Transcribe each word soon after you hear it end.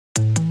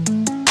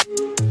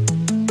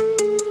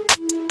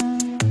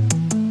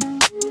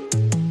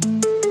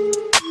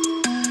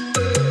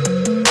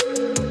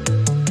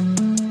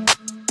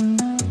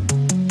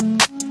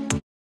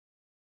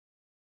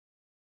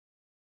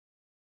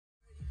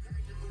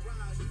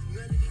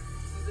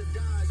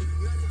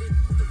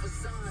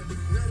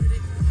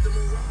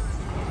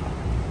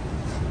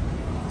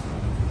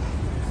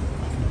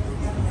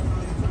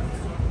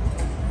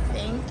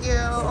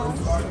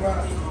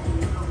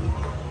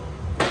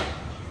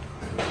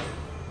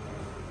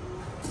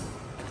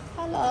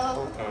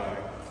Hello.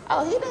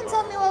 Oh, he didn't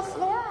tell me what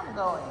floor I'm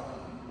going.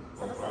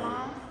 To the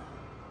salon?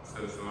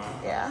 To the salon?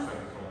 Yeah.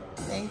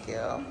 Thank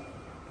you.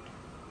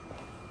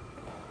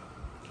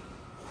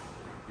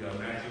 Y'all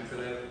matching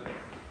today?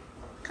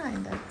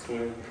 Kinda.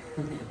 Twin?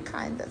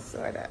 Kinda,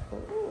 sorta.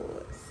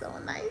 Ooh, it's so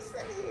nice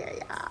in here,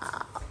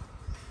 y'all.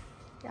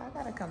 Y'all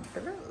gotta come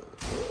through.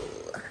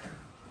 Ooh.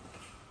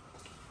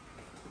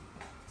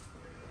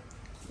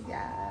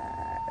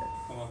 Yes.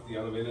 Come off the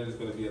elevator. There's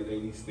going to be a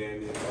lady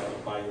standing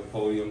by your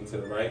podium to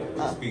the right.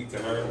 Speak to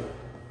her.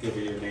 Give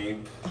her your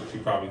name. She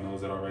probably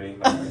knows it already,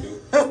 like I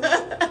do.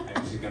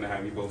 And she's going to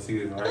have you both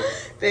seated, all right?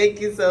 Thank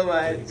you so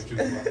much. Thank you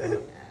for choosing my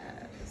phone.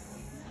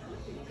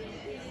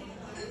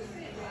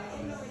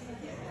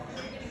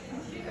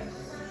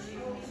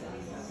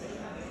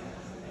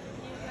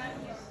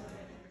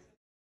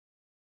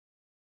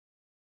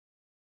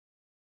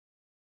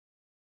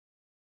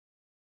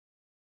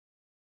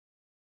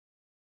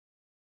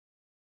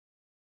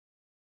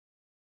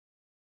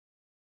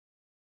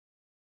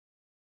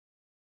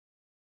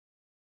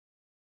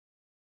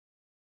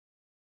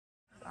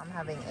 I'm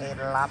having a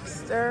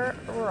lobster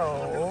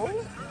roll.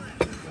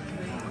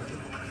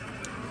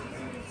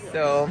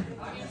 So,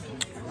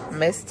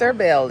 Mr.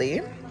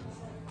 Bailey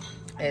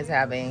is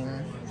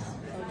having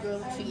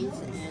grilled cheese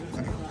and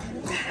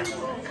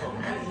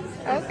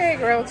okay,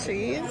 grilled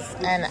cheese,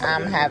 and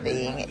I'm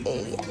having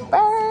a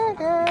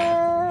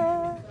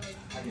burger.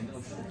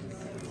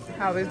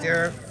 How is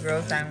your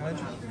grilled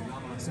sandwich?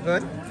 It's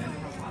good.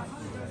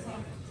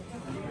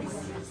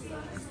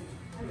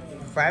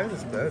 Fries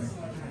is good.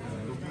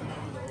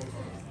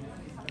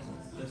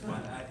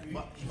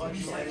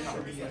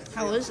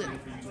 how is it?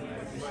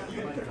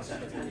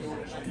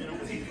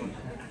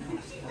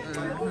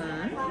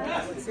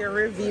 What's your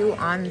review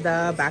on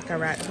the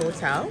Baccarat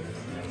Hotel?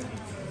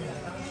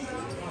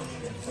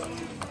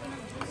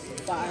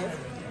 5.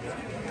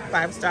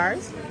 5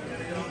 stars.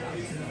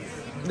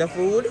 The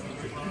food?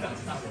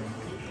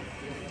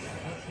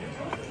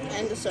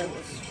 And the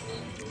service.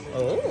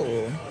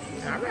 Oh,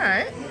 all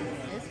right.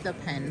 Is the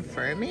pen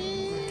for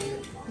me?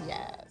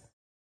 Yes.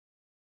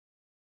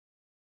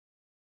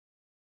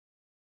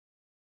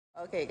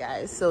 Okay,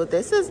 guys, so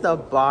this is the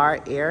bar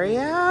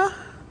area,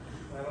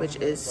 which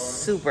is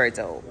super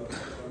dope.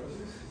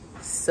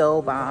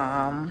 So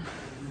bomb.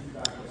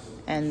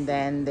 And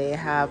then they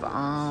have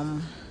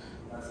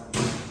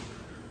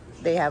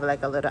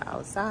like a little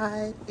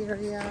outside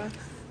area.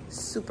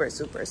 Super,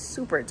 super,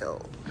 super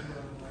dope.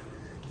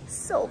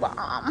 So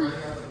bomb.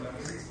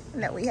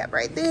 And then we have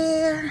right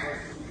there.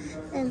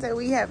 And then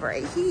we have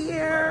right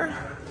here.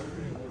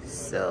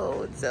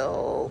 So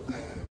dope.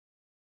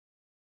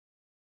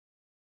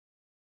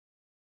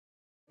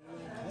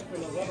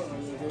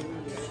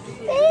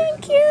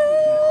 Thank you.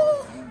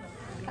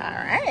 All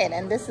right,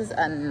 and this is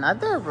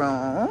another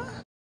room.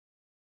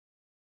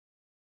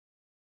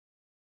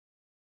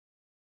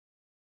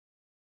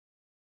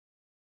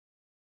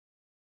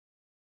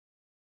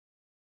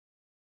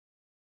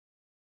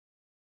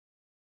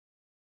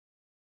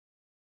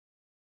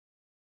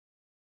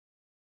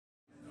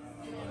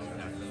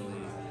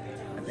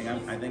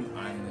 I think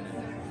I'm